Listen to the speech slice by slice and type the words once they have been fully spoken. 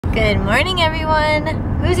Good morning, everyone.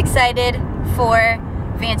 Who's excited for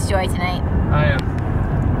Vance Joy tonight? I am.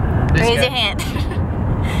 Raise your hand.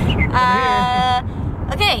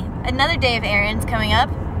 Okay, another day of errands coming up.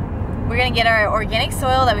 We're gonna get our organic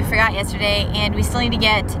soil that we forgot yesterday, and we still need to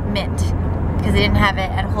get mint because they didn't have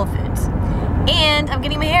it at Whole Foods. And I'm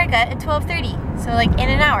getting my hair cut at 12:30, so like in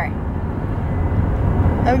an hour.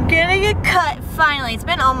 I'm gonna get cut finally. It's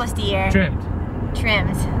been almost a year. Trimmed.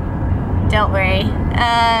 Don't worry.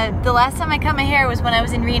 The last time I cut my hair was when I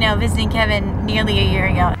was in Reno visiting Kevin nearly a year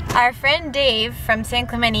ago. Our friend Dave from San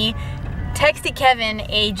Clemente texted Kevin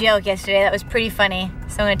a joke yesterday that was pretty funny,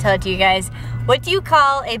 so I'm gonna tell it to you guys. What do you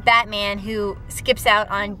call a Batman who skips out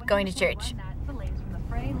on going to church?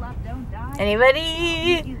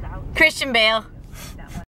 Anybody? Christian Bale.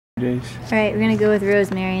 Alright, we're gonna go with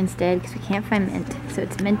rosemary instead because we can't find mint, so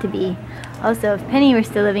it's meant to be. Also, if Penny were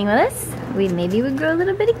still living with us, we maybe would grow a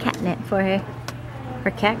little bit of catnip for her.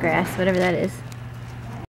 Or cat grass, whatever that is.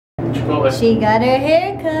 She got her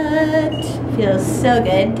hair cut. Feels so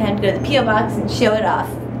good. Time to go to the P.O. box and show it off.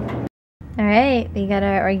 Alright, we got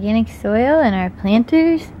our organic soil and our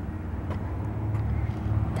planters.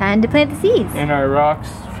 Time to plant the seeds. And our rocks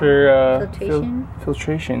for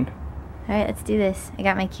filtration. Alright, let's do this. I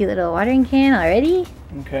got my cute little watering can already.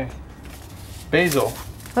 Okay. Basil.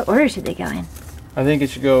 What order should they go in? I think it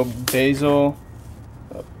should go basil,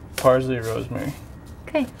 parsley, rosemary.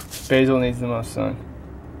 Okay. Basil needs the most sun.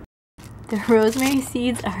 The rosemary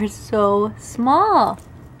seeds are so small.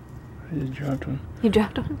 I just dropped one. You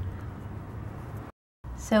dropped one?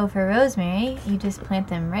 So for rosemary, you just plant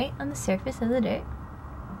them right on the surface of the dirt.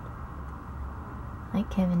 Like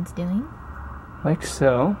Kevin's doing. Like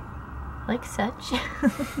so. Like such.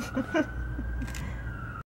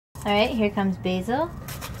 Alright, here comes basil.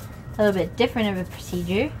 A little bit different of a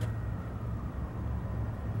procedure.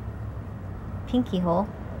 Pinky hole.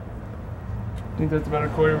 I think that's about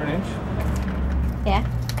 1/4 of an inch. Yeah. I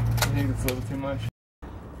think it's a little too much.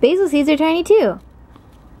 Basil seeds are tiny too.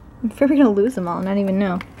 I'm afraid we're gonna lose them all and not even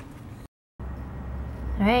know.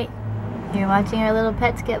 Alright, you're watching our little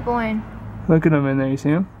pets get born. Look at them in there, you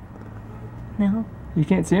see them? No. You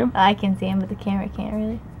can't see them? I can see them, but the camera can't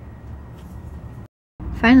really.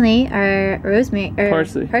 Finally, our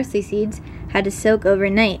parsley seeds had to soak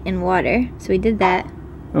overnight in water, so we did that.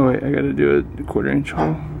 Oh wait, I gotta do a 1/4 inch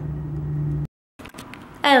hole.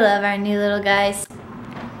 I love our new little guys.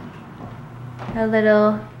 Our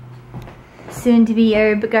little soon-to-be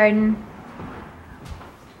herb garden.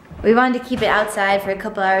 We wanted to keep it outside for a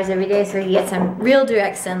couple hours every day so we could get some real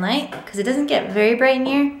direct sunlight, because it doesn't get very bright in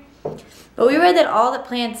here. But we read that all that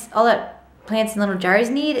plants in little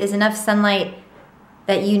jars need is enough sunlight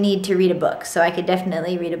that you need to read a book. So I could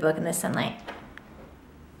definitely read a book in the sunlight.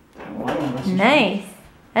 Nice.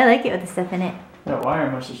 I like it with the stuff in it. That wire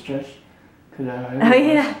must have stretched. Oh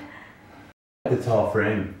yeah. The tall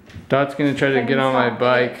frame. Dot's gonna try to get on my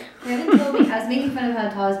bike. Kevin told me, I was making fun of how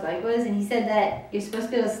tall his bike was, and he said that you're supposed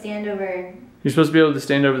to be able to stand over... You're supposed to be able to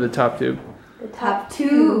stand over the top tube. The top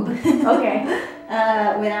tube. Okay.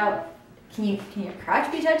 Without... Can your crotch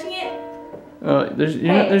be touching it?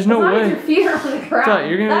 There's no way. Your feet are on the ground. Dot,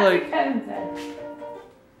 you're gonna That's like... what Kevin said.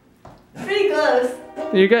 Pretty close.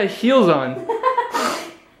 You got heels on.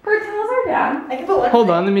 Her toes are down. I can put one. Hold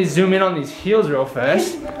on, let me zoom in on these heels real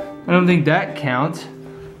fast. I don't think that counts.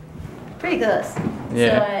 Pretty close.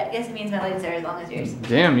 Yeah. So I guess it means my legs are as long as yours.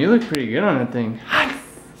 Damn, you look pretty good on that thing. Hot.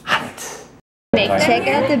 Check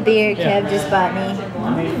out the beer Kev just bought me.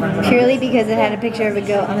 Purely because it had a picture of a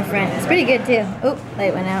goat on the front. It's pretty good too. Oh,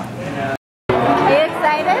 light went out. Are you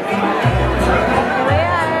excited? Here we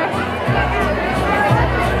are.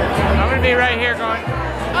 I'm gonna be right here going,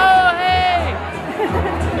 oh hey!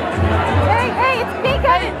 Hey, it's me,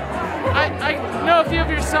 Kevin! I know a few of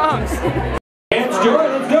your songs. Let's do it,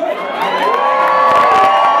 let's do it!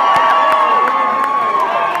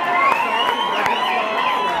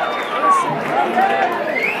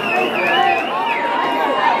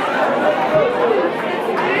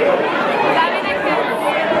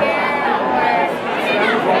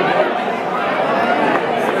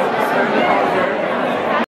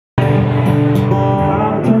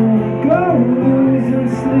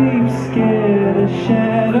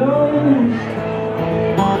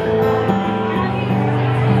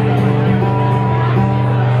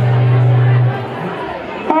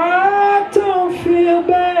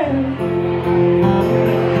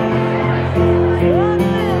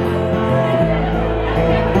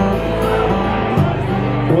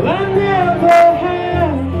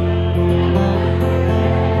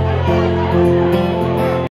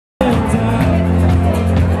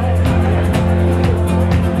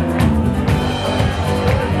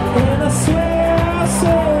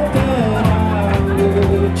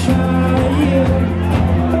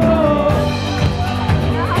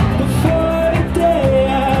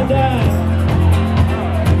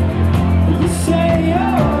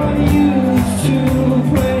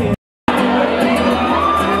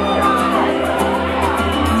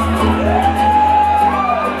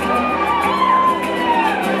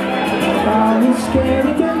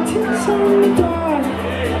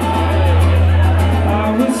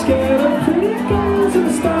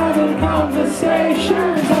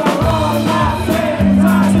 conversations of all my friends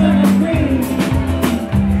are turning green.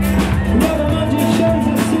 Another one just shows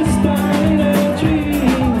a sister in a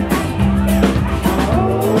dream.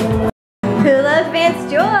 Who loves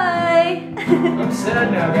Vance Joy? I'm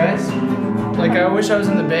sad now, guys. Like, I wish I was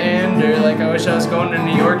in the band, or like, I wish I was going to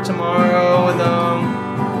New York tomorrow with them.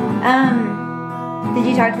 Did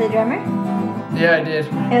you talk to the drummer? Yeah, I did.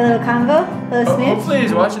 Had a little convo? A little smooth? Hopefully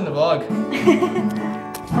he's watching the vlog.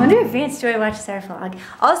 I wonder if Vance Joy watches our vlog.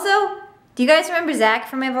 Also, do you guys remember Zach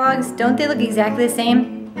from my vlogs? Don't they look exactly the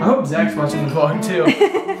same? I hope Zach's watching the vlog too.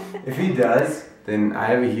 If he does, then I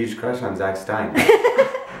have a huge crush on Zach Stein.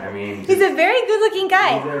 I mean, He's a very good looking he's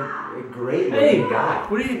guy. a great looking guy.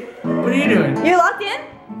 What are you doing? You're locked in?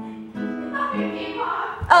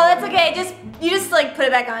 Oh, that's okay. You just like put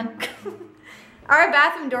it back on. Our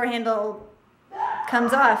bathroom door handle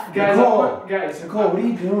comes off. Guys, Nicole, guys, Nicole, what are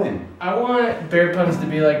you doing? I want bear puns to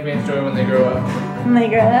be like Vance Joy when they grow up. When they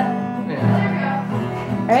grow up.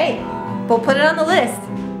 Yeah. Alright, we'll put it on the list.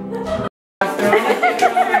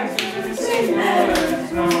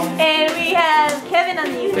 And we have Kevin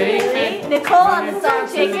on the ukulele, Nicole on the song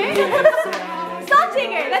shaker. Song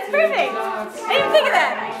shaker, that's perfect. I didn't think of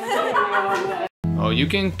that. Oh, you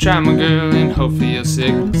can try, my girl, and hopefully you'll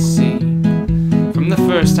succeed. From the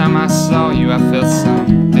first time I saw you, I felt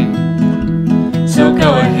something. So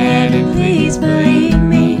go ahead and please believe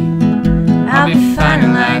me. I'll be fine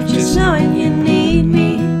in life just knowing you need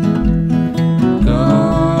me.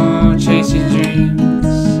 Go chase your dreams,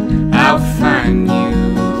 I'll find you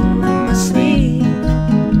in my sleep.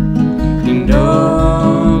 And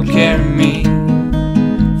oh, carry me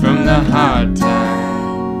from the hard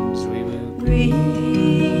times. We will grieve,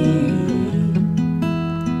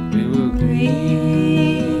 we will grieve.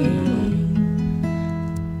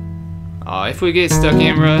 Oh, if we get stuck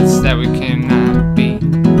in ruts that we cannot beat,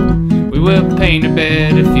 we will paint a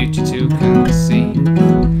better future to conceive.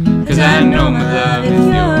 Cause I know, my love, if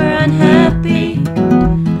you're unhappy,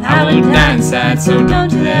 I would die inside, so don't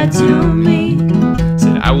do that to me.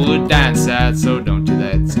 Said I would die inside, so don't do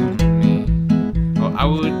that to me. Oh, I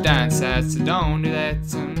would die inside, so don't do that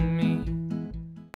to me.